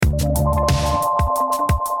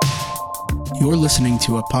You're listening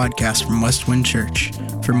to a podcast from Westwind Church.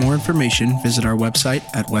 For more information, visit our website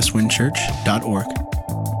at westwindchurch.org.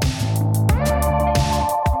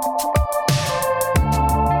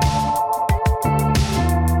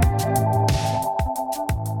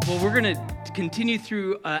 Well, we're going to continue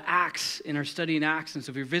through Acts in our study in Acts. And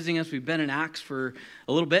so if you're visiting us, we've been in Acts for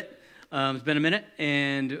a little bit. It's been a minute,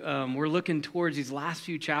 and we're looking towards these last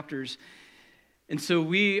few chapters. And so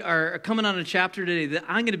we are coming on a chapter today that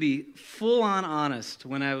I'm going to be full-on honest.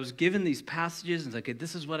 When I was given these passages, it's like, okay,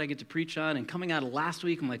 this is what I get to preach on. And coming out of last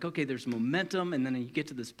week, I'm like, okay, there's momentum. And then you get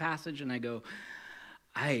to this passage, and I go,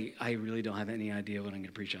 I really don't have any idea what I'm going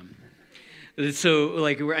to preach on. So,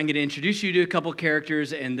 like, I'm going to introduce you to a couple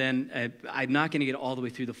characters, and then I'm not going to get all the way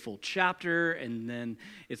through the full chapter, and then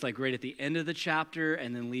it's like right at the end of the chapter,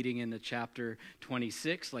 and then leading into chapter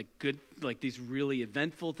 26, like these really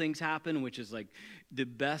eventful things happen, which is like the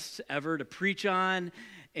best ever to preach on,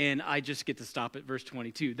 and I just get to stop at verse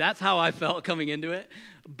 22. That's how I felt coming into it,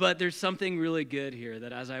 but there's something really good here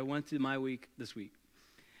that as I went through my week this week,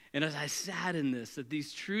 and as I sat in this, that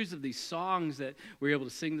these truths of these songs that we were able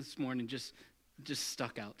to sing this morning just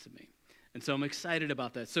stuck out to me. And so I'm excited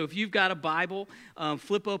about that. So if you've got a Bible,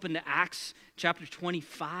 flip open to Acts chapter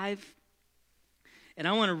 25. And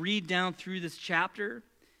I want to read down through this chapter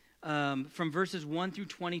from verses 1 through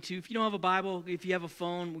 22. If you don't have a Bible, if you have a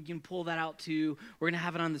phone, we can pull that out too. We're going to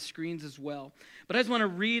have it on the screens as well. But I just want to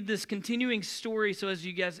read this continuing story. So as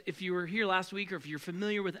you guys, if you were here last week or if you're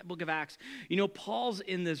familiar with the book of Acts, you know Paul's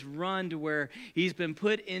in this run to where he's been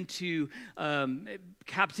put into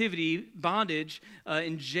captivity, bondage,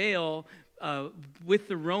 in jail, with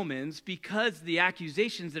the Romans because the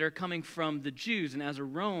accusations that are coming from the Jews. And as a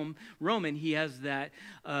Roman, he has that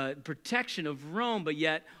protection of Rome, but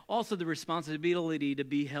yet also the responsibility to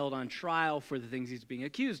be held on trial for the things he's being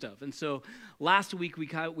accused of. And so last week we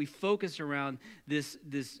focused around this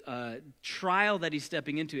trial that he's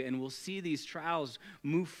stepping into, and we'll see these trials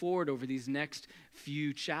move forward over these next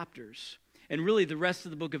few chapters. And really the rest of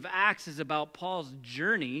the book of Acts is about Paul's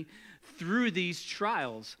journey through these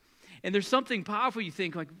trials. And there's something powerful. You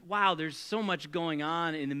think like, wow, there's so much going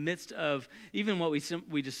on in the midst of even what we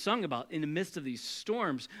just sung about, in the midst of these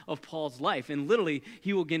storms of Paul's life. And literally,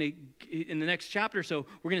 he will get in the next chapter or so,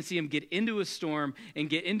 we're going to see him get into a storm and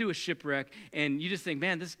get into a shipwreck. And you just think,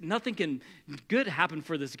 man, nothing can good happen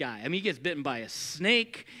for this guy. I mean, he gets bitten by a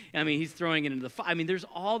snake. I mean, he's throwing it into the fire. I mean, there's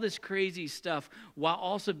all this crazy stuff while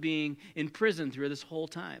also being in prison through this whole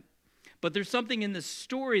time. But there's something in this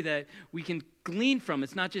story that we can glean from.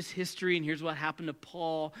 It's not just history and here's what happened to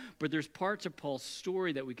Paul, but there's parts of Paul's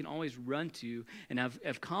story that we can always run to and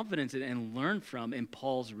have confidence in and learn from in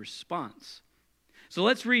Paul's response. So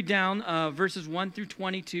let's read down verses 1 through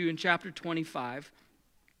 22 in chapter 25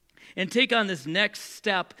 and take on this next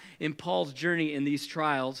step in Paul's journey in these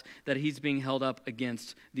trials that he's being held up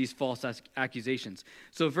against these false accusations.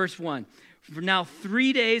 So verse 1. For now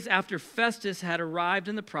 3 days after Festus had arrived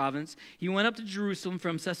in the province, he went up to Jerusalem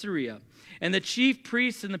from Caesarea. And the chief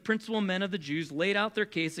priests and the principal men of the Jews laid out their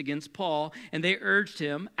case against Paul, and they urged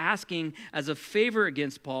him, asking as a favor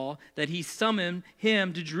against Paul that he summon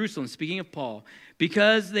him to Jerusalem, speaking of Paul,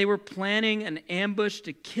 because they were planning an ambush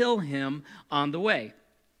to kill him on the way.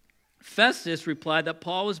 Festus replied that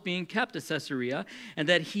Paul was being kept at Caesarea and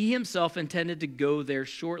that he himself intended to go there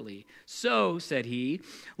shortly. So, said he,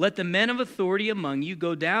 let the men of authority among you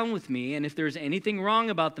go down with me, and if there is anything wrong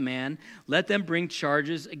about the man, let them bring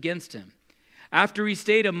charges against him. After he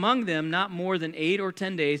stayed among them not more than 8 or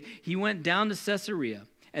 10 days, he went down to Caesarea.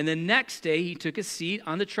 And the next day he took a seat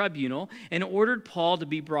on the tribunal and ordered Paul to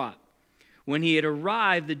be brought. When he had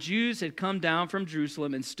arrived, the Jews had come down from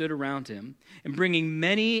Jerusalem and stood around him, and bringing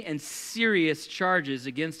many and serious charges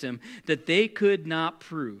against him that they could not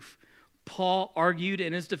prove. Paul argued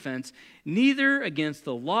in his defense, neither against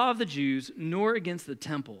the law of the Jews, nor against the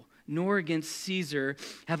temple, nor against Caesar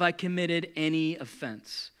have I committed any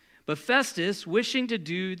offense. But Festus, wishing to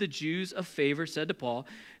do the Jews a favor, said to Paul,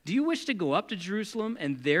 do you wish to go up to Jerusalem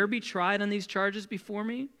and there be tried on these charges before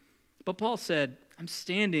me? But Paul said, I'm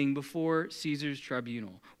standing before Caesar's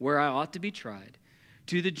tribunal, where I ought to be tried.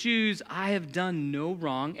 To the Jews, I have done no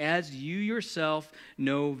wrong, as you yourself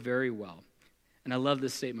know very well. And I love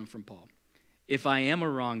this statement from Paul. If I am a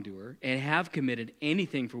wrongdoer and have committed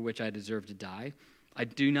anything for which I deserve to die, I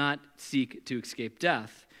do not seek to escape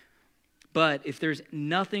death. But if there's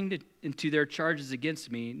nothing to their charges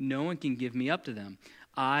against me, no one can give me up to them.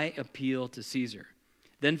 I appeal to Caesar.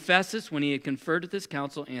 Then Festus, when he had conferred with his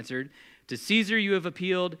council, answered, to Caesar you have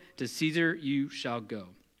appealed, to Caesar you shall go.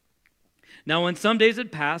 Now, when some days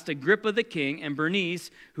had passed, Agrippa the king and Bernice,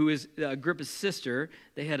 who is Agrippa's sister,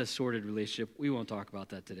 they had a sordid relationship. We won't talk about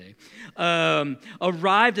that today.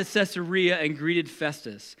 Arrived at Caesarea and greeted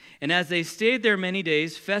Festus. And as they stayed there many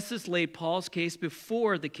days, Festus laid Paul's case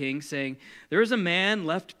before the king, saying, "There is a man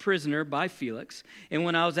left prisoner by Felix. And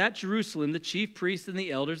when I was at Jerusalem, the chief priests and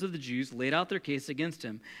the elders of the Jews laid out their case against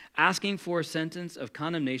him, asking for a sentence of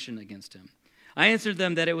condemnation against him. I answered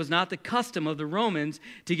them that it was not the custom of the Romans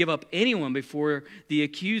to give up anyone before the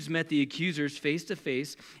accused met the accusers face to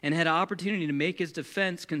face and had an opportunity to make his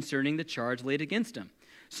defense concerning the charge laid against him.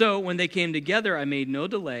 So when they came together, I made no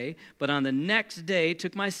delay, but on the next day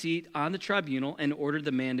took my seat on the tribunal and ordered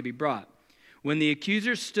the man to be brought. When the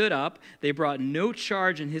accusers stood up, they brought no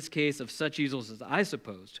charge in his case of such evils as I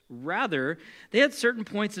supposed. Rather, they had certain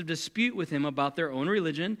points of dispute with him about their own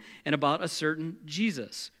religion and about a certain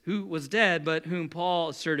Jesus, who was dead, but whom Paul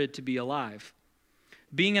asserted to be alive.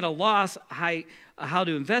 Being at a loss how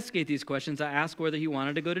to investigate these questions, I asked whether he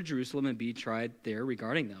wanted to go to Jerusalem and be tried there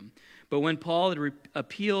regarding them. But when Paul had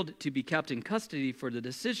appealed to be kept in custody for the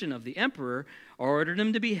decision of the emperor, I ordered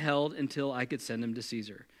him to be held until I could send him to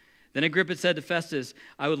Caesar. Then Agrippa said to Festus,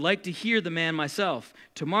 "I would like to hear the man myself.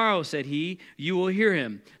 Tomorrow," said he, "you will hear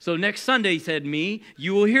him." So next Sunday, he said,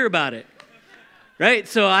 you will hear about it. Right?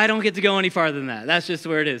 So I don't get to go any farther than that. That's just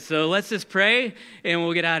where it is. So let's just pray, and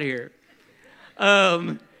we'll get out of here.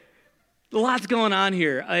 Lots going on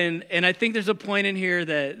here. And I think there's a point in here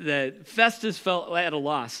that Festus felt at a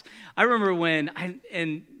loss. I remember when, I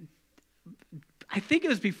think it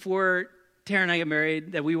was before Tara and I got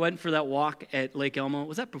married, that we went for that walk at Lake Elmo.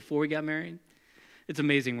 Was that before we got married? It's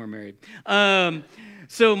amazing we're married.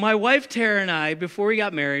 So my wife Tara and I, before we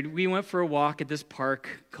got married, we went for a walk at this park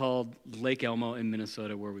called Lake Elmo in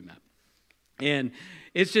Minnesota where we met. And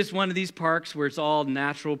it's just one of these parks where it's all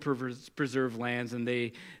natural preserved lands, and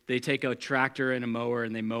they take a tractor and a mower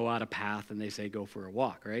and they mow out a path and they say go for a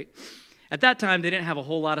walk, right? At that time, they didn't have a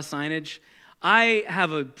whole lot of signage. I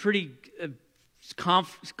have a pretty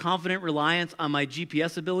confident reliance on my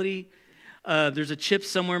GPS ability. There's a chip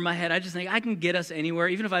somewhere in my head. I just think I can get us anywhere.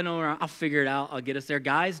 Even if I know where, I'll figure it out. I'll get us there.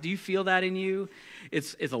 Guys, do you feel that in you?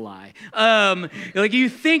 It's a lie. Like you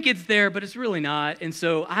think it's there, but it's really not. And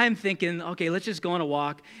so I'm thinking, okay, let's just go on a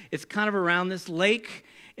walk. It's kind of around this lake.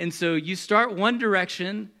 And so you start one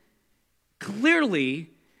direction. Clearly,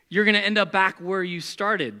 you're going to end up back where you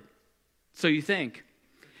started. So you think.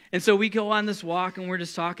 And so we go on this walk, and we're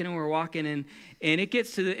just talking, and we're walking, and it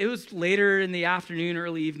gets to it was later in the afternoon,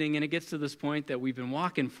 early evening, and it gets to this point that we've been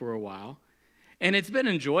walking for a while, and it's been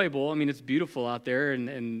enjoyable. I mean, it's beautiful out there,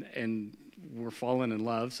 and we're falling in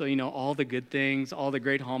love. So, all the good things, all the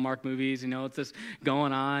great Hallmark movies, it's just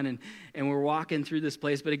going on, and we're walking through this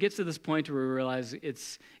place, but it gets to this point where we realize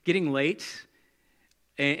it's getting late,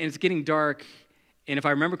 and it's getting dark, and if I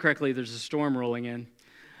remember correctly, there's a storm rolling in,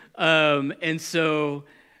 and so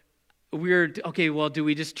we're, okay, well, do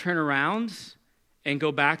we just turn around and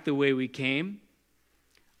go back the way we came?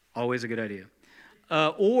 Always a good idea.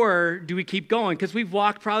 Or do we keep going? Because we've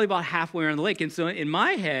walked probably about halfway around the lake. And so in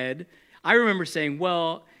my head, I remember saying,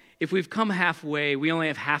 well, if we've come halfway, we only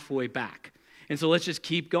have halfway back. And so let's just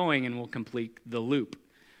keep going and we'll complete the loop.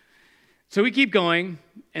 So we keep going,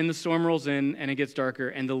 and the storm rolls in, and it gets darker.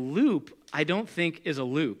 And the loop, I don't think, is a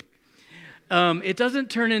loop. It doesn't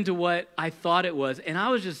turn into what I thought it was. And I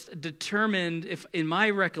was just determined, if in my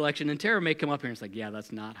recollection, and Tara may come up here and it's like, yeah,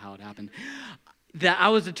 that's not how it happened. That I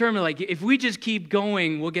was determined, like, if we just keep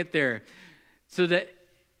going, we'll get there. So that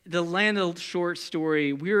the land of the short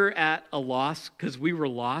story, we were at a loss because we were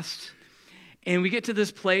lost. And we get to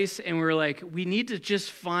this place, and we're like, we need to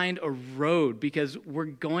just find a road because we're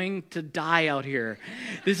going to die out here.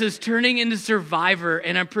 This is turning into Survivor,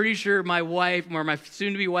 and I'm pretty sure my wife, or my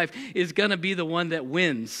soon-to-be wife, is going to be the one that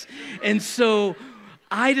wins. And so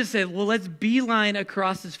I just said, well, let's beeline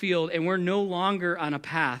across this field, and we're no longer on a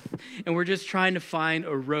path, and we're just trying to find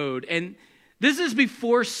a road. And this is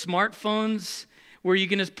before smartphones, where you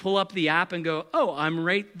can just pull up the app and go, oh, I'm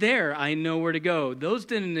right there. I know where to go. Those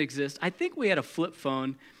didn't exist. I think we had a flip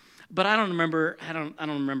phone, but I don't remember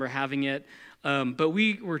having it. But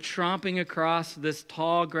we were tromping across this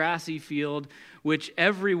tall, grassy field, which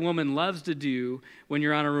every woman loves to do when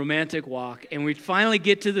you're on a romantic walk. And we finally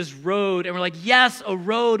get to this road, and we're like, yes, a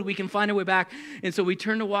road. We can find a way back. And so we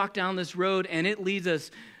turn to walk down this road, and it leads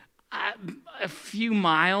us a few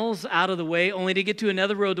miles out of the way, only to get to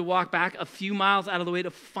another road to walk back a few miles out of the way to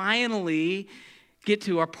finally get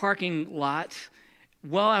to our parking lot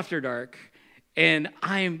well after dark. And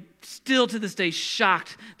I am still to this day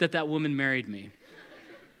shocked that woman married me.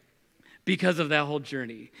 because of that whole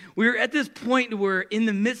journey. We were at this point where in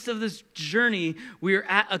the midst of this journey, we were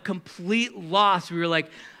at a complete loss. We were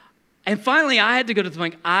like, and finally I had to go to the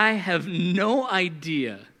point, I have no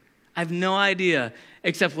idea,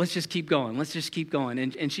 except let's just keep going. Let's just keep going.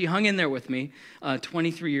 And she hung in there with me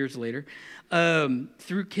 23 years later,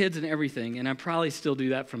 through kids and everything. And I probably still do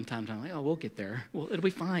that from time to time. Like, oh, we'll get there. Well, it'll be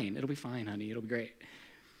fine. It'll be fine, honey. It'll be great.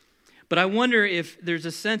 But I wonder if there's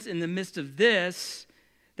a sense in the midst of this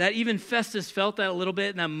that even Festus felt that a little bit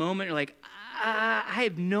in that moment. You're like, I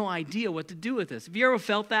have no idea what to do with this. Have you ever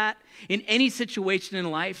felt that in any situation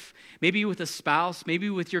in life? Maybe with a spouse,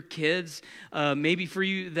 maybe with your kids, maybe for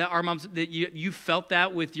you, our moms, that you felt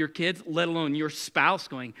that with your kids, let alone your spouse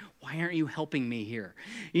going, why aren't you helping me here?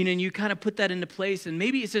 You know, and you kind of put that into place, and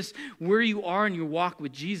maybe it's just where you are in your walk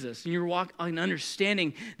with Jesus, and your walk in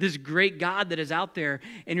understanding this great God that is out there,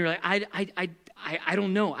 and you're like, I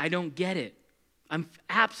don't know, I don't get it. I'm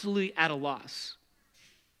absolutely at a loss.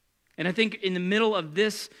 And I think in the middle of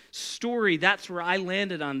this story, that's where I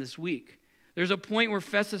landed on this week. There's a point where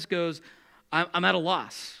Festus goes, I'm at a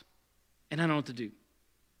loss, and I don't know what to do.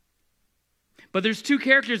 But there's two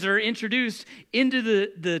characters that are introduced into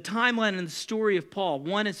the timeline and the story of Paul.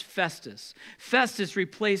 One is Festus. Festus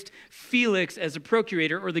replaced Felix as a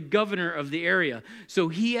procurator, or the governor of the area. So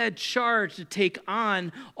he had charge to take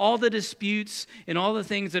on all the disputes and all the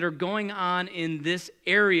things that are going on in this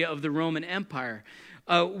area of the Roman Empire.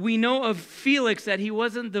 We know of Felix that he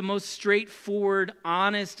wasn't the most straightforward,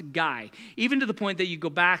 honest guy, even to the point that you go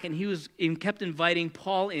back and he kept inviting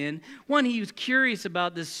Paul in. One, he was curious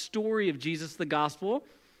about this story of Jesus, the gospel,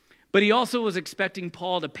 but he also was expecting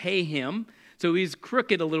Paul to pay him. So he's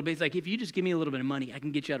crooked a little bit. He's like, if you just give me a little bit of money, I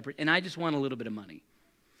can get you out of prison. And I just want a little bit of money.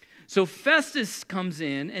 So Festus comes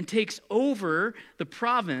in and takes over the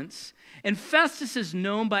province, and Festus is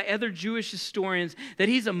known by other Jewish historians that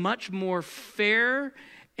he's a much more fair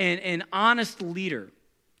and honest leader.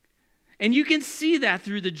 And you can see that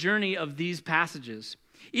through the journey of these passages,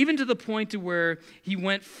 even to the point to where he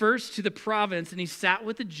went first to the province and he sat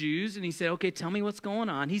with the Jews and he said, okay, tell me what's going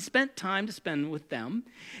on. He spent time to spend with them.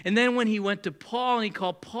 And then when he went to Paul and he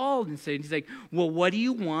called Paul and said, he's like, well, what do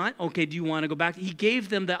you want? Okay, do you want to go back? He gave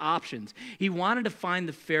them the options. He wanted to find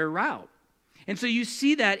the fair route. And so you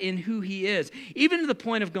see that in who he is, even to the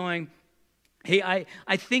point of going, hey,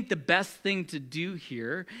 I think the best thing to do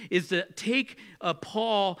here is to take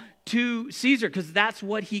Paul to Caesar, because that's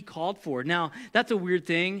what he called for. Now, that's a weird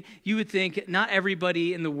thing. You would think not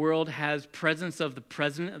everybody in the world has presence of the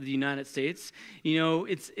president of the United States. You know,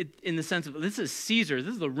 it's in the sense of, this is Caesar,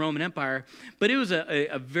 this is the Roman Empire, but it was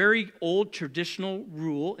a very old traditional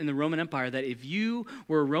rule in the Roman Empire that if you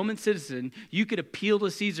were a Roman citizen, you could appeal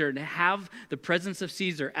to Caesar and have the presence of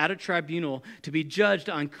Caesar at a tribunal to be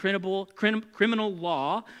judged on criminal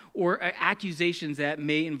law or accusations that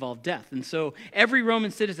may involve death. And so every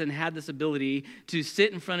Roman citizen had this ability to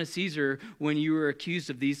sit in front of Caesar when you were accused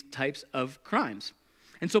of these types of crimes.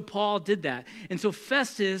 And so Paul did that. And so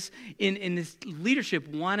Festus, in his leadership,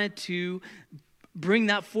 wanted to bring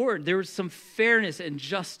that forward. There was some fairness and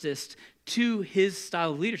justice to his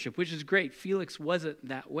style of leadership, which is great. Felix wasn't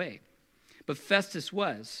that way, but Festus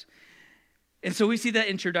was. And so we see that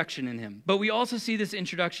introduction in him. But we also see this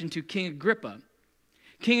introduction to King Agrippa.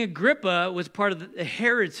 King Agrippa was part of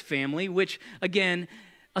Herod's family, which, again,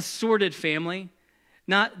 a sordid family,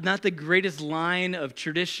 not the greatest line of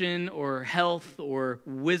tradition or health or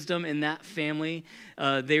wisdom in that family.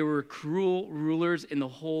 They were cruel rulers in the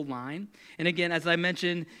whole line. And again, as I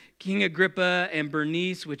mentioned, King Agrippa and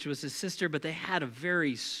Bernice, which was his sister, but they had a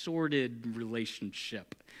very sordid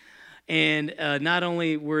relationship. And not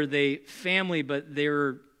only were they family, but they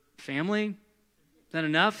were family. Is that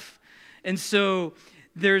enough? And so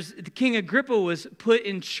King Agrippa was put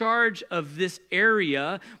in charge of this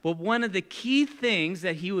area, but one of the key things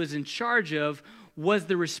that he was in charge of was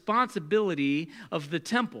the responsibility of the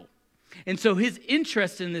temple. And so his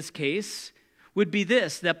interest in this case would be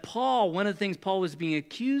this, that one of the things Paul was being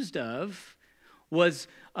accused of was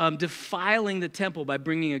defiling the temple by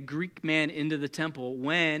bringing a Greek man into the temple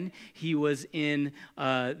when he was in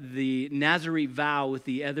the Nazarite vow with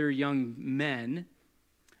the other young men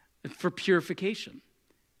for purification.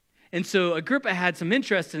 And so Agrippa had some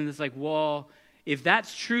interest in this, like, well, if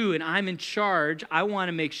that's true and I'm in charge, I want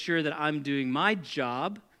to make sure that I'm doing my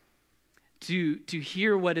job to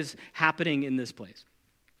hear what is happening in this place.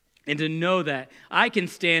 And to know that I can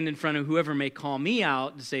stand in front of whoever may call me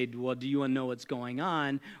out to say, well, do you want to know what's going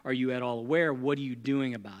on? Are you at all aware? What are you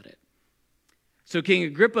doing about it? So King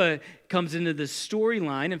Agrippa comes into this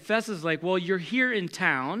storyline, and Festus is like, well, you're here in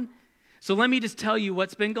town, So let me just tell you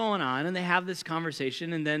what's been going on. And they have this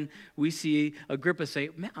conversation, and then we see Agrippa say,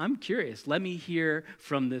 man, I'm curious. Let me hear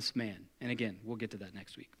from this man. And again, we'll get to that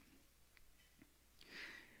next week.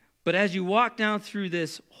 But as you walk down through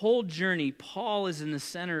this whole journey, Paul is in the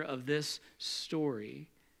center of this story.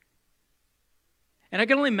 And I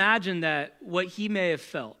can only imagine that what he may have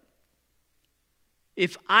felt.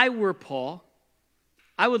 If I were Paul,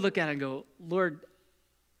 I would look at it and go, Lord,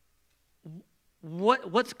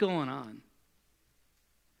 what's going on?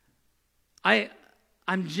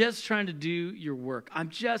 I'm just trying to do your work. I'm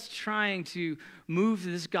just trying to move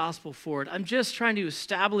this gospel forward. I'm just trying to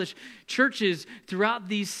establish churches throughout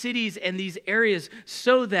these cities and these areas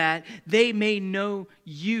so that they may know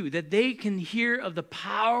you, that they can hear of the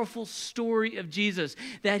powerful story of Jesus,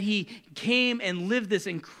 that he came and lived this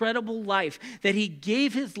incredible life, that he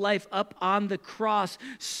gave his life up on the cross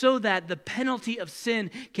so that the penalty of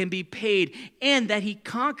sin can be paid, and that he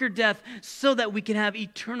conquered death so that we can have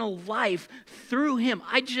eternal life through him.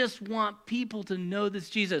 I just want people to know this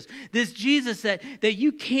Jesus that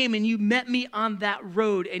you came and you met me on that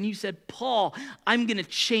road and you said, Paul, I'm going to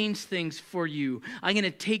change things for you. I'm going to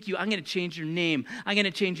take you. I'm going to change your name. I'm going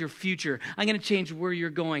to change your future. I'm going to change where you're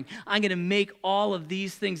going. I'm going to make all of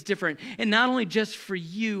these things different. And not only just for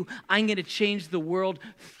you, I'm going to change the world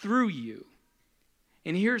through you.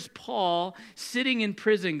 And here's Paul sitting in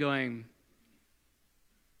prison going,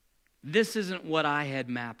 this isn't what I had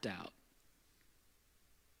mapped out.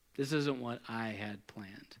 This isn't what I had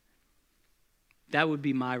planned. That would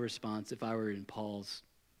be my response if I were in Paul's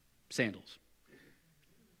sandals.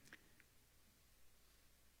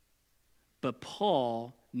 But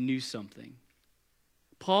Paul knew something.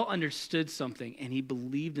 Paul understood something, and he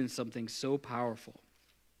believed in something so powerful.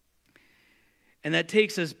 And that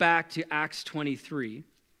takes us back to Acts 23,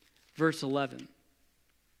 verse 11,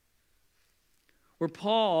 where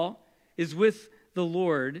Paul is with the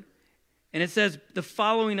Lord, and it says, the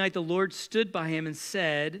following night the Lord stood by him and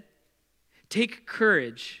said, take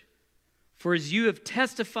courage, for as you have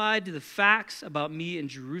testified to the facts about me in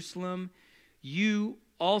Jerusalem, you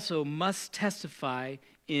also must testify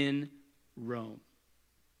in Rome.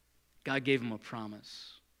 God gave him a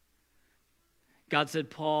promise. God said,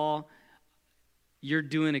 Paul, you're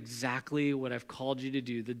doing exactly what I've called you to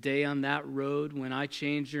do. The day on that road when I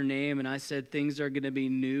changed your name and I said things are going to be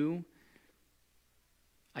new,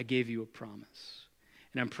 I gave you a promise.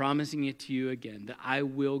 And I'm promising it to you again, that I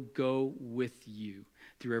will go with you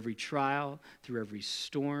through every trial, through every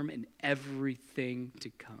storm, and everything to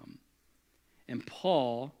come. And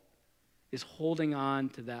Paul is holding on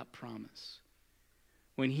to that promise.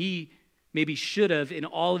 When he maybe should have, in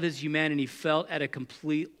all of his humanity, felt at a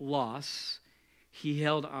complete loss, he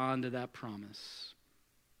held on to that promise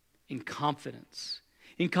in confidence.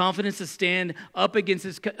 In confidence to stand up against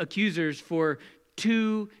his accusers for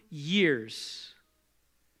 2 years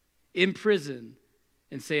in prison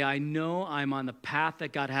and say, I know I'm on the path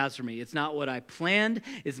that God has for me. It's not what I planned.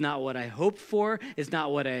 It's not what I hoped for. It's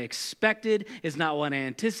not what I expected. It's not what I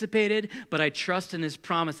anticipated. But I trust in his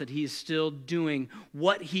promise that he is still doing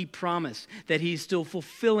what he promised, that he's still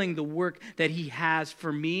fulfilling the work that he has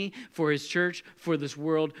for me, for his church, for this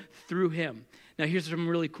world through him. Now, here's some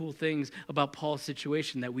really cool things about Paul's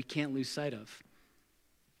situation that we can't lose sight of.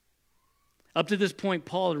 Up to this point,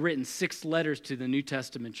 Paul had written 6 letters to the New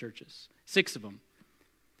Testament churches, 6 of them.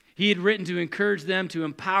 He had written to encourage them, to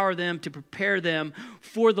empower them, to prepare them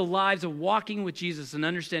for the lives of walking with Jesus and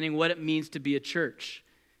understanding what it means to be a church.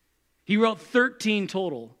 He wrote 13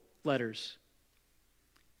 total letters.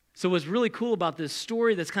 So what's really cool about this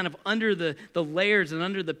story that's kind of under the layers and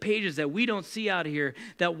under the pages that we don't see out here,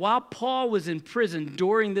 that while Paul was in prison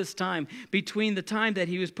during this time, between the time that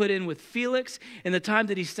he was put in with Felix and the time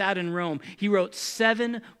that he sat in Rome, he wrote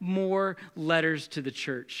 7 more letters to the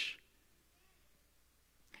church.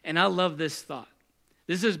 And I love this thought.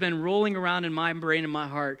 This has been rolling around in my brain and my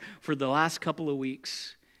heart for the last couple of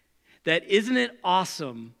weeks. That isn't it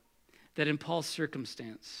awesome that in Paul's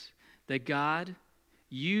circumstance, that God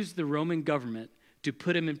used the Roman government to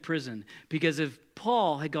put him in prison? Because if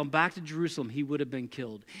Paul had gone back to Jerusalem, he would have been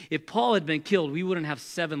killed. If Paul had been killed, we wouldn't have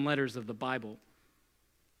 7 letters of the Bible.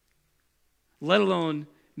 Let alone,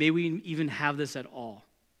 may we even have this at all.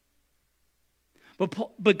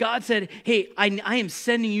 But God said, hey, I am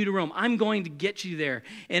sending you to Rome. I'm going to get you there.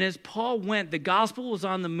 And as Paul went, the gospel was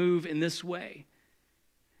on the move in this way.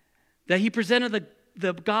 That he presented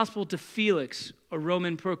the gospel to Felix, a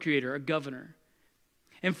Roman procurator, a governor.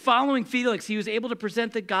 And following Felix, he was able to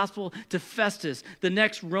present the gospel to Festus, the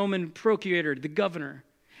next Roman procurator, the governor.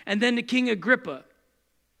 And then to King Agrippa,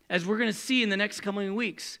 as we're going to see in the next coming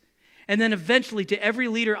weeks. and then eventually to every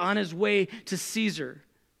leader on his way to Caesar.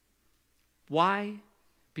 Why?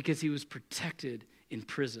 Because he was protected in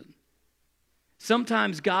prison.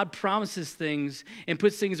 Sometimes God promises things and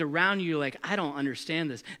puts things around you like, I don't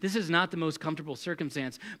understand this. This is not the most comfortable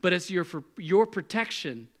circumstance, but it's for your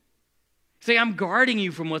protection. Say, I'm guarding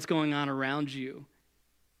you from what's going on around you.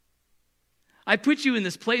 I put you in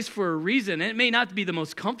this place for a reason. It may not be the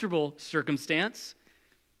most comfortable circumstance,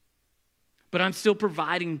 but I'm still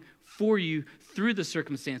providing for you through the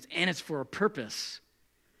circumstance, and it's for a purpose.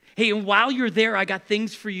 Hey, and while you're there, I got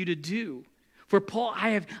things for you to do. For Paul,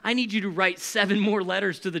 I need you to write 7 more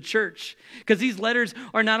letters to the church, because these letters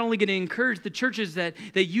are not only going to encourage the churches that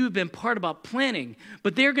you have been part about planning,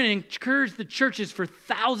 but they're going to encourage the churches for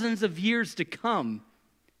thousands of years to come.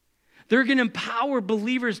 They're going to empower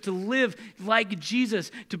believers to live like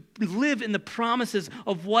Jesus, to live in the promises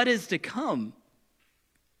of what is to come.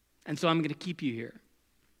 And so I'm going to keep you here.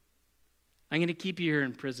 I'm going to keep you here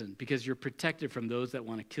in prison because you're protected from those that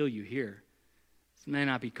want to kill you here. This may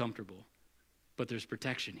not be comfortable, but there's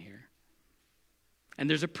protection here. And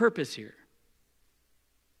there's a purpose here.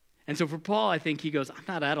 And so for Paul, I think he goes, I'm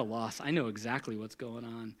not at a loss. I know exactly what's going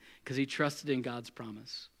on because he trusted in God's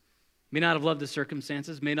promise. May not have loved the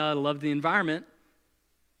circumstances, may not have loved the environment,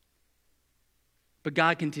 but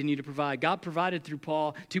God continued to provide. God provided to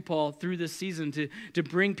Paul through this season to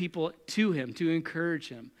bring people to him, to encourage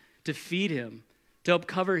him, to feed him, to help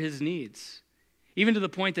cover his needs. Even to the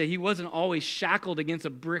point that he wasn't always shackled against a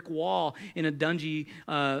brick wall in a dungy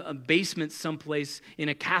a basement someplace in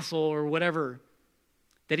a castle or whatever.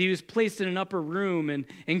 That he was placed in an upper room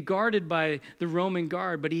and guarded by the Roman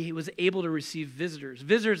guard, but he was able to receive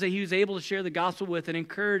visitors that he was able to share the gospel with and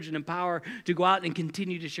encourage and empower to go out and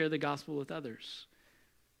continue to share the gospel with others.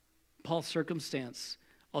 Paul's circumstance,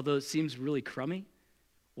 although it seems really crummy,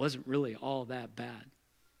 wasn't really all that bad.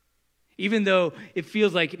 Even though it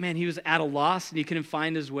feels like, man, he was at a loss and he couldn't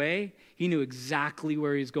find his way, he knew exactly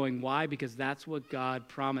where he was going. Why? Because that's what God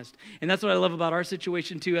promised. And that's what I love about our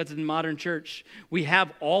situation too as in modern church. We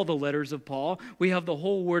have all the letters of Paul. We have the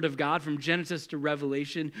whole word of God from Genesis to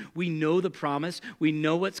Revelation. We know the promise. We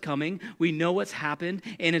know what's coming. We know what's happened.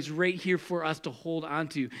 And it's right here for us to hold on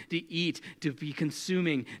to eat, to be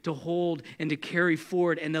consuming, to hold and to carry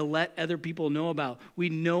forward and to let other people know about. We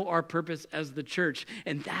know our purpose as the church.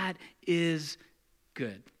 And that is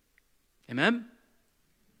good. Amen?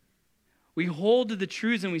 We hold to the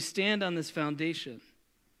truths and we stand on this foundation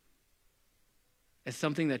as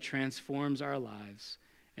something that transforms our lives.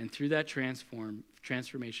 And through that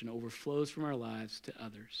transformation overflows from our lives to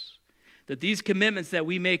others. That these commitments that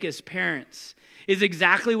we make as parents is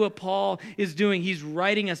exactly what Paul is doing. He's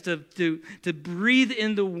writing us to breathe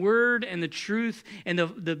in the word and the truth and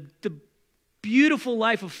the beautiful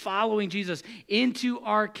life of following Jesus into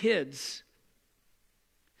our kids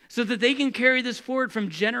so that they can carry this forward from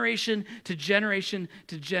generation to generation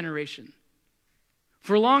to generation.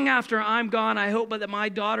 For long after I'm gone, I hope that my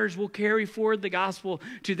daughters will carry forward the gospel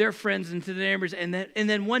to their friends and to their neighbors, and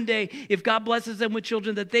then one day, if God blesses them with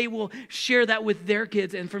children, that they will share that with their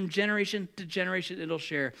kids, and from generation to generation it'll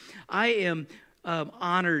share. I am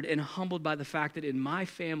honored and humbled by the fact that in my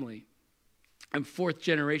family, I'm 4th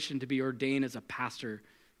generation to be ordained as a pastor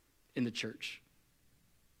in the church.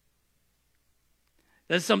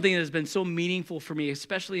 That's something that has been so meaningful for me,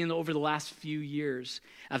 especially over the last few years,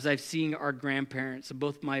 as I've seen our grandparents,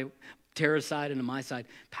 both my Tara's side and my side,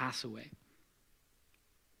 pass away.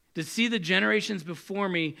 To see the generations before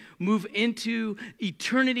me move into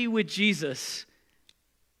eternity with Jesus,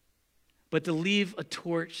 but to leave a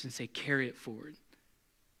torch and say, carry it forward.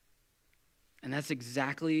 And that's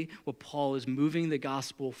exactly what Paul is moving the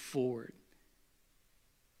gospel forward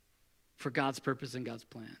for God's purpose and God's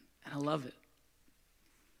plan. And I love it.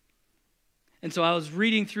 And so I was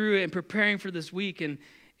reading through it and preparing for this week and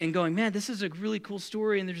going, man, this is a really cool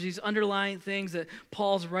story. And there's these underlying things that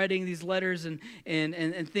Paul's writing, these letters, and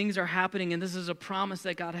things are happening. And this is a promise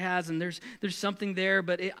that God has. And there's something there.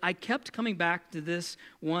 But I kept coming back to this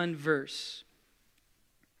one verse.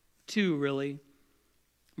 2, really.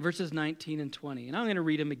 Verses 19 and 20. And I'm going to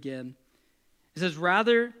read them again. It says,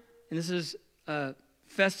 rather, and this is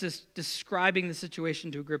Festus describing the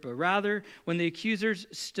situation to Agrippa. Rather, when the accusers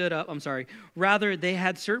stood up, rather they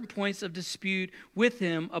had certain points of dispute with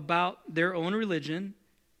him about their own religion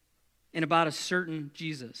and about a certain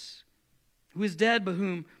Jesus, who is dead, but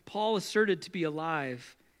whom Paul asserted to be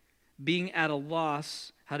alive. Being at a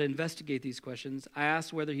loss how to investigate these questions, I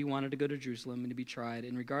asked whether he wanted to go to Jerusalem and to be tried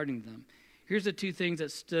in regarding them. Here's the 2 things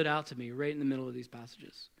that stood out to me right in the middle of these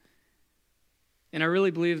passages. And I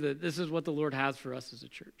really believe that this is what the Lord has for us as a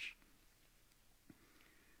church.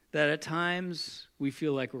 that at times we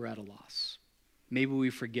feel like we're at a loss. Maybe we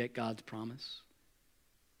forget God's promise.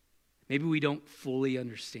 Maybe we don't fully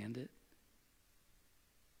understand it.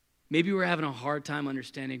 Maybe we're having a hard time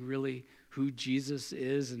understanding really who Jesus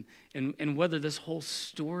is and whether this whole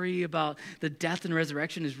story about the death and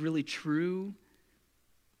resurrection is really true.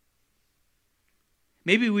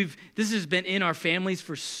 Maybe this has been in our families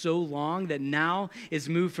for so long that now it's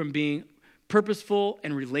moved from being purposeful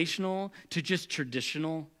and relational to just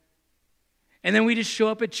traditional. And then we just show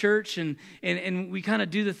up at church and we kind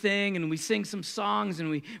of do the thing and we sing some songs and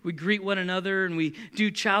we greet one another and we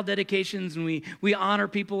do child dedications and we honor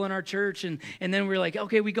people in our church and then we're like,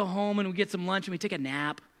 okay, we go home and we get some lunch and we take a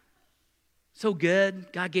nap. So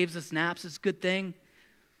good. God gave us naps. It's a good thing.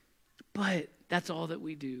 But that's all that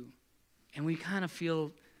we do. And we kind of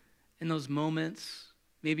feel in those moments,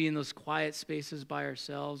 maybe in those quiet spaces by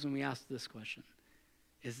ourselves, and we ask this question: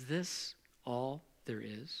 is this all there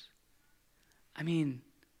is? I mean,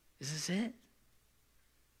 is this it?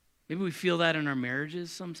 Maybe we feel that in our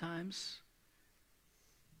marriages sometimes.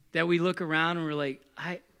 That we look around and we're like,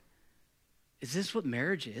 is this what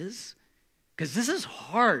marriage is? Because this is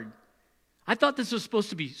hard. I thought this was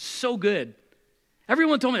supposed to be so good.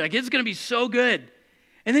 Everyone told me, like, it's going to be so good.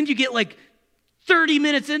 And then you get like 30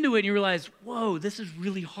 minutes into it and you realize, whoa, this is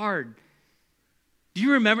really hard. Do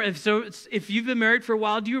you remember, if you've been married for a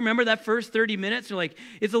while, do you remember that first 30 minutes? You're like,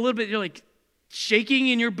 it's a little bit, you're like shaking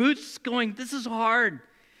in your boots going, this is hard.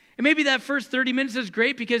 And maybe that first 30 minutes is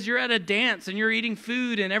great because you're at a dance and you're eating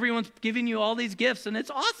food and everyone's giving you all these gifts and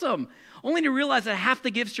it's awesome. Only to realize that half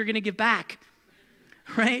the gifts you're going to give back,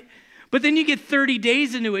 right? But then you get 30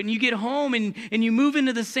 days into it and you get home and you move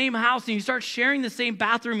into the same house and you start sharing the same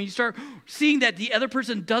bathroom and you start seeing that the other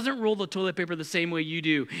person doesn't roll the toilet paper the same way you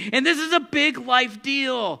do. And this is a big life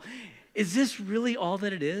deal. Is this really all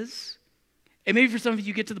that it is? And maybe for some of you,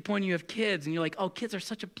 you get to the point you have kids and you're like, oh, kids are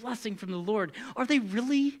such a blessing from the Lord. Are they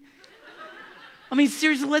really? I mean,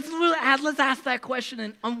 seriously, let's ask that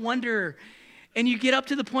question and wonder. And you get up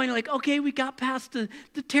to the point like, okay, we got past the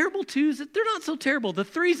terrible twos. They're not so terrible. The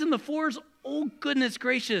threes and the fours, oh, goodness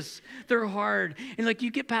gracious, they're hard. And like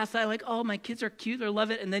you get past that, like, oh, my kids are cute, I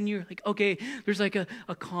love it. And then you're like, okay, there's like a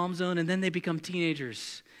calm zone. And then they become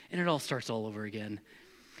teenagers. And it all starts all over again.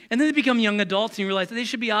 And then they become young adults and you realize they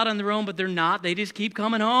should be out on their own, but they're not. They just keep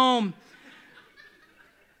coming home.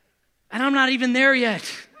 And I'm not even there yet.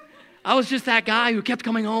 I was just that guy who kept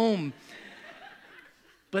coming home.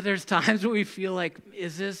 But there's times where we feel like,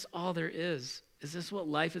 is this all there is? Is this what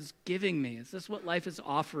life is giving me? Is this what life is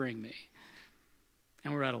offering me?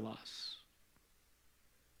 And we're at a loss.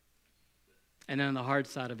 And then on the hard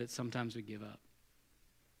side of it, sometimes we give up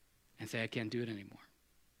and say, I can't do it anymore.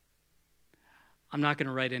 I'm not going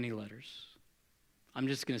to write any letters. I'm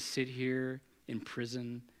just going to sit here in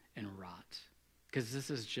prison and rot because this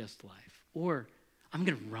is just life. Or I'm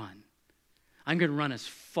going to run. I'm going to run as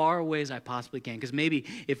far away as I possibly can. Because maybe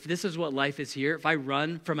if this is what life is here, if I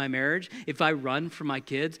run from my marriage, if I run from my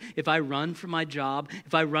kids, if I run from my job,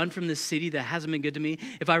 if I run from this city that hasn't been good to me,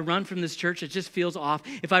 if I run from this church that just feels off,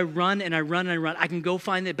 if I run and I run and I run, I can go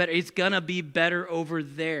find it better. It's going to be better over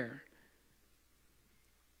there.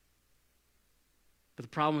 But the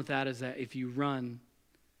problem with that is that if you run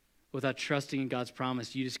without trusting in God's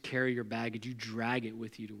promise, you just carry your baggage. You drag it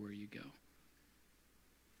with you to where you go.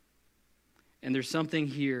 And there's something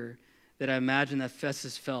here that I imagine that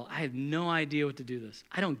Festus felt. I have no idea what to do this.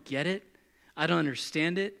 I don't get it. I don't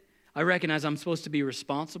understand it. I recognize I'm supposed to be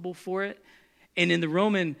responsible for it. And in the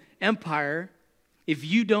Roman Empire, if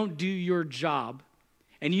you don't do your job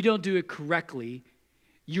and you don't do it correctly,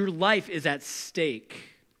 your life is at stake.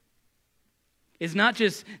 It's not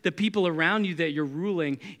just the people around you that you're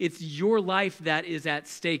ruling. It's your life that is at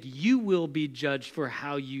stake. You will be judged for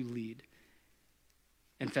how you lead.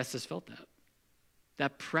 And Festus felt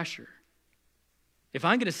that pressure. If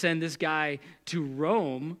I'm going to send this guy to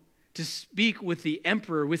Rome to speak with the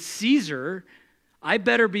emperor, with Caesar, I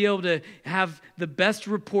better be able to have the best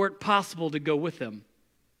report possible to go with him.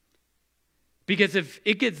 Because if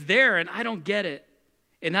it gets there and I don't get it,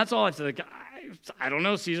 and that's all I say, like, I don't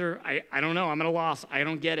know, Caesar. I don't know. I'm at a loss. I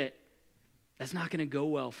don't get it. That's not going to go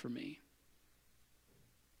well for me.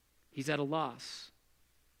 He's at a loss,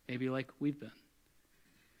 maybe like we've been.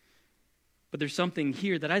 But there's something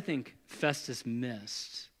here that I think Festus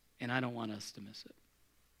missed, and I don't want us to miss it.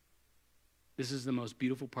 This is the most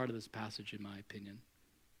beautiful part of this passage, in my opinion.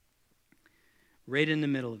 Right in the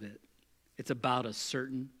middle of it, it's about a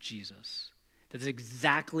certain Jesus. That's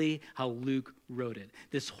exactly how Luke wrote it.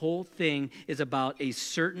 This whole thing is about a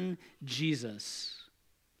certain Jesus.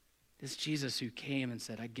 This Jesus who came and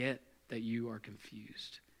said, I get that you are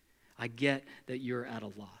confused. I get that you're at a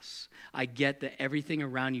loss. I get that everything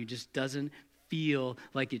around you just doesn't feel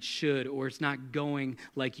like it should, or it's not going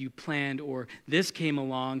like you planned, or this came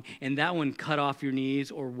along and that one cut off your knees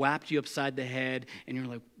or whapped you upside the head, and you're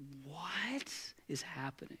like, what is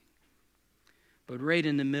happening? But right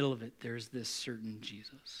in the middle of it, there's this certain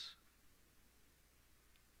Jesus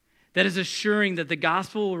that is assuring that the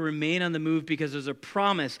gospel will remain on the move because there's a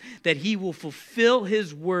promise that he will fulfill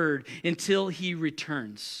his word until he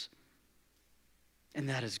returns. And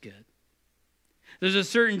that is good. There's a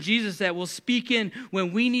certain Jesus that will speak in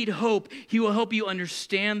when we need hope. He will help you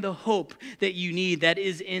understand the hope that you need that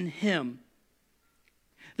is in him.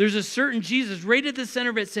 There's a certain Jesus right at the center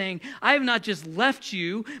of it saying, I have not just left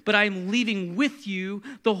you, but I'm leaving with you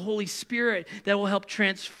the Holy Spirit that will help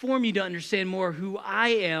transform you to understand more who I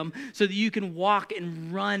am so that you can walk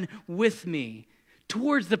and run with me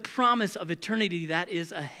towards the promise of eternity that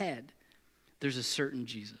is ahead. There's a certain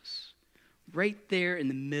Jesus right there in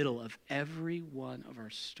the middle of every one of our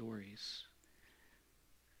stories.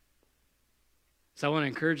 So I want to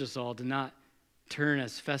encourage us all to not turn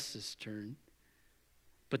as Festus turned,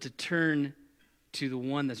 but to turn to the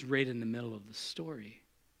one that's right in the middle of the story.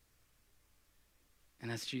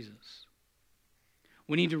 And that's Jesus.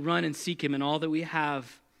 We need to run and seek him in all that we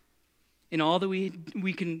have, in all that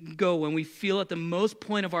we can go. When we feel at the most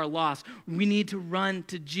point of our loss, we need to run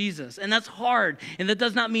to Jesus. And that's hard. And that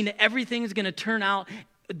does not mean that everything is going to turn out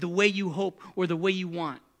the way you hope or the way you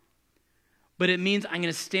want. But it means I'm going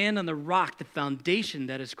to stand on the rock, the foundation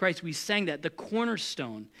that is Christ. We sang that, the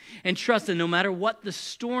cornerstone. And trust that no matter what the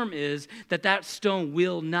storm is, that stone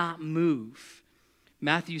will not move.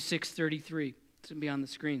 Matthew 6:33, it's going to be on the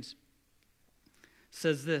screens,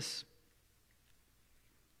 says this.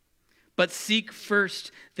 But seek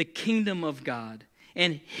first the kingdom of God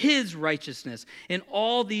and his righteousness, and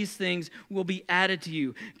all these things will be added to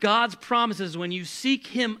you. God's promises, when you seek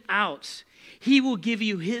him out, he will give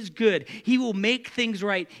you his good. He will make things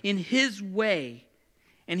right in his way,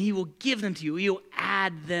 and he will give them to you. He will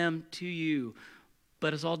add them to you.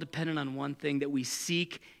 But it's all dependent on one thing, that we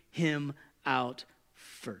seek him out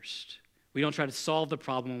first. We don't try to solve the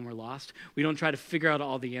problem when we're lost. We don't try to figure out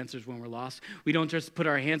all the answers when we're lost. We don't just put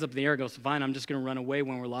our hands up in the air and go, fine, I'm just going to run away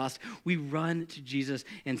when we're lost. We run to Jesus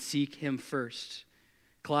and seek him first.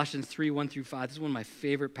 Colossians 3:1-5. This is one of my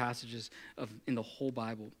favorite passages in the whole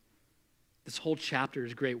Bible. This whole chapter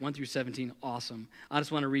is great. 1-17, awesome. I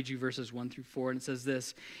just want to read you verses 1-4, and it says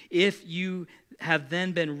this. If you have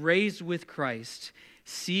then been raised with Christ,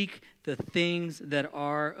 seek the things that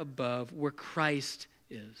are above, where Christ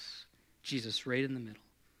is. Jesus right in the middle,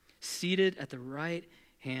 seated at the right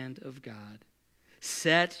hand of God.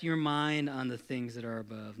 Set your mind on the things that are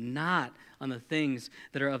above, not on the things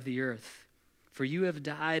that are of the earth. For you have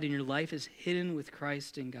died, and your life is hidden with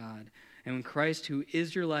Christ in God. And when Christ, who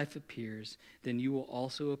is your life, appears, then you will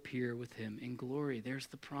also appear with him in glory. There's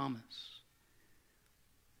the promise.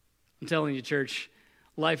 I'm telling you, church,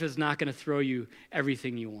 life is not going to throw you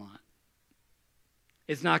everything you want.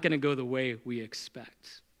 It's not going to go the way we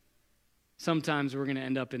expect. Sometimes we're going to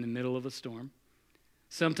end up in the middle of a storm.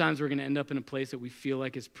 Sometimes we're going to end up in a place that we feel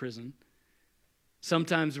like is prison.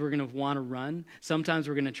 Sometimes we're going to want to run. Sometimes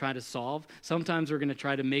we're going to try to solve. Sometimes we're going to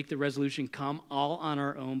try to make the resolution come all on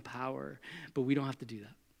our own power. But we don't have to do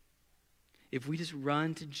that. If we just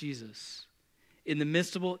run to Jesus in the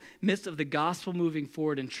midst of the gospel moving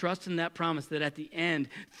forward and trust in that promise that at the end,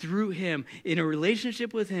 through him, in a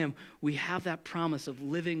relationship with him, we have that promise of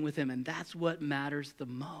living with him. And that's what matters the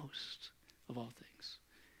most of all things.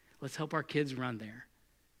 Let's help our kids run there.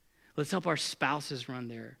 Let's help our spouses run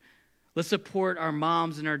there. Let's support our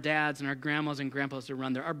moms and our dads and our grandmas and grandpas to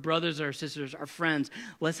run there. Our brothers, our sisters, our friends.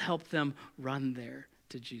 Let's help them run there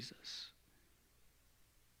to Jesus.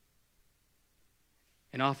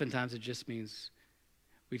 And oftentimes it just means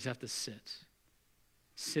we just have to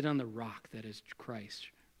sit on the rock that is Christ,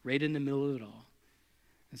 right in the middle of it all,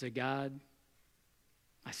 and say, God,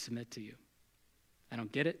 I submit to you. I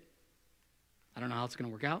don't get it. I don't know how it's going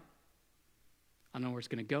to work out. I don't know where it's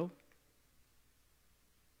going to go.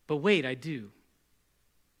 But wait, I do.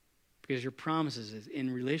 Because your promises is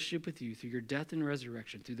in relationship with you through your death and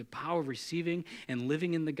resurrection, through the power of receiving and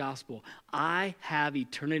living in the gospel, I have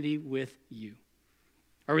eternity with you.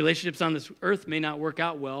 Our relationships on this earth may not work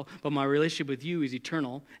out well, but my relationship with you is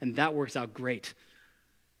eternal, and that works out great.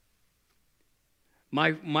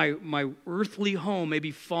 My earthly home may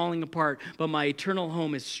be falling apart, but my eternal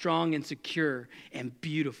home is strong and secure and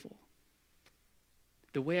beautiful.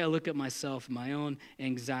 The way I look at myself, my own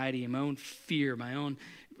anxiety, my own fear, my own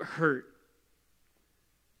hurt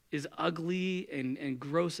is ugly and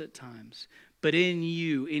gross at times. but in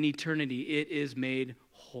you, in eternity, it is made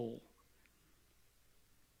whole.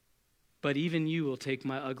 But even you will take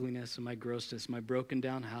my ugliness and my grossness, my broken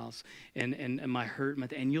down house, and my hurt,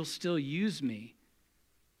 and you'll still use me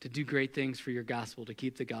to do great things for your gospel, to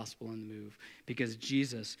keep the gospel on the move, because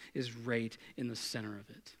Jesus is right in the center of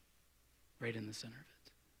it. Right in the center of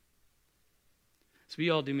it. So will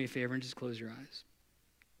you all do me a favor and just close your eyes?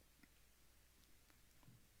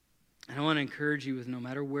 And I want to encourage you with, no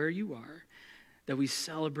matter where you are, that we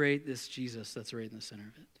celebrate this Jesus that's right in the center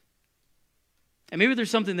of it. And maybe there's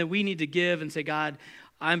something that we need to give and say, God,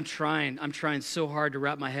 I'm trying so hard to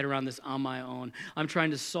wrap my head around this on my own. I'm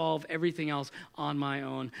trying to solve everything else on my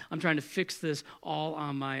own. I'm trying to fix this all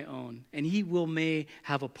on my own. And he may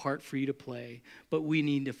have a part for you to play, but we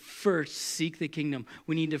need to first seek the kingdom.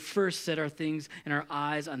 We need to first set our things and our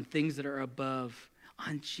eyes on things that are above,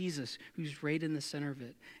 on Jesus, who's right in the center of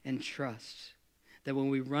it, and trust that when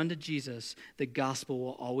we run to Jesus, the gospel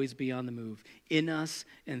will always be on the move, in us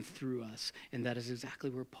and through us. And that is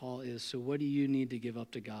exactly where Paul is. So what do you need to give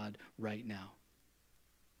up to God right now?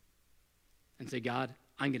 And say, God,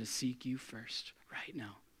 I'm going to seek you first right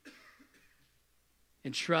now.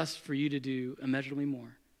 And trust for you to do immeasurably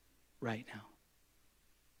more right now.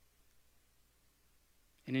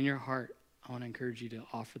 And in your heart, I want to encourage you to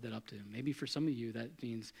offer that up to him. Maybe for some of you, that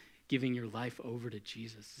means giving your life over to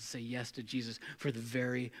Jesus, to say yes to Jesus for the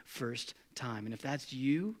very first time. And if that's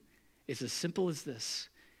you, it's as simple as this.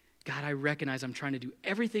 God, I recognize I'm trying to do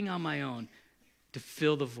everything on my own to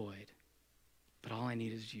fill the void, but all I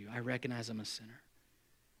need is you. I recognize I'm a sinner,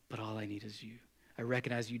 but all I need is you. I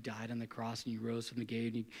recognize you died on the cross and you rose from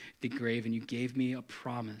the grave and you gave me a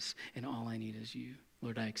promise, and all I need is you.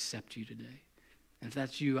 Lord, I accept you today. And if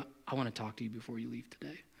that's you, I want to talk to you before you leave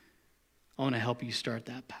today. I want to help you start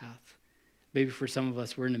that path. Maybe for some of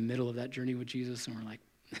us, we're in the middle of that journey with Jesus and we're like,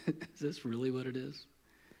 is this really what it is?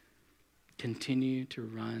 Continue to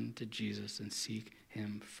run to Jesus and seek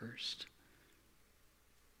him first.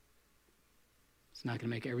 It's not going to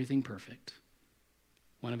make everything perfect.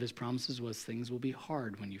 One of his promises was things will be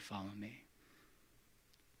hard when you follow me.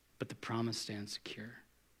 But the promise stands secure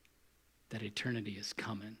that eternity is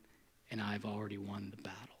coming and I've already won the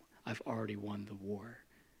battle. I've already won the war.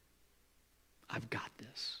 I've got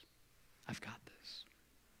this. I've got this.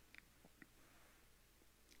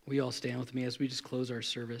 Will you all stand with me as we just close our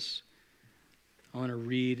service? I want to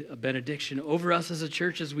read a benediction over us as a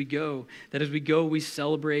church as we go. That as we go, we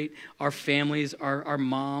celebrate our families, our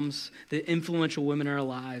moms, the influential women in our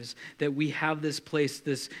lives. That we have this place,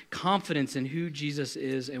 this confidence in who Jesus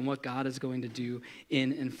is and what God is going to do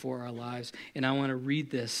in and for our lives. And I want to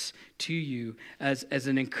read this to you as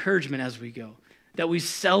an encouragement as we go. That we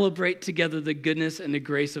celebrate together the goodness and the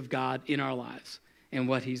grace of God in our lives and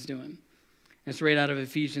what he's doing. And it's right out of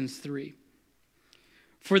Ephesians 3.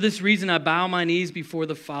 For this reason I bow my knees before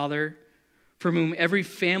the Father, from whom every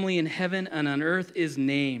family in heaven and on earth is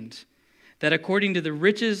named, that according to the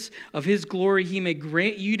riches of his glory he may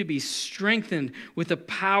grant you to be strengthened with the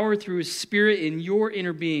power through his Spirit in your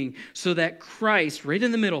inner being, so that Christ, right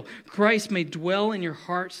in the middle, Christ may dwell in your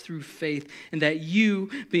hearts through faith, and that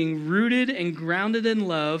you, being rooted and grounded in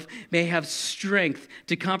love, may have strength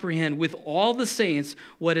to comprehend with all the saints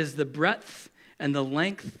what is the breadth and the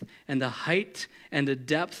length and the height and the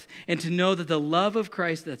depth, and to know that the love of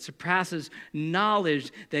Christ that surpasses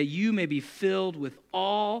knowledge, that you may be filled with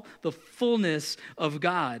all the fullness of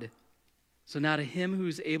God. So now to him who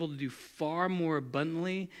is able to do far more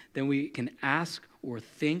abundantly than we can ask or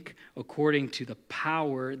think, according to the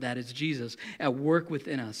power that is Jesus at work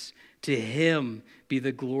within us, to him be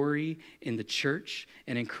the glory in the church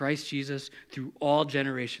and in Christ Jesus through all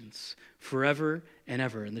generations, forever and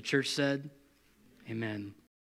ever. And the church said, amen.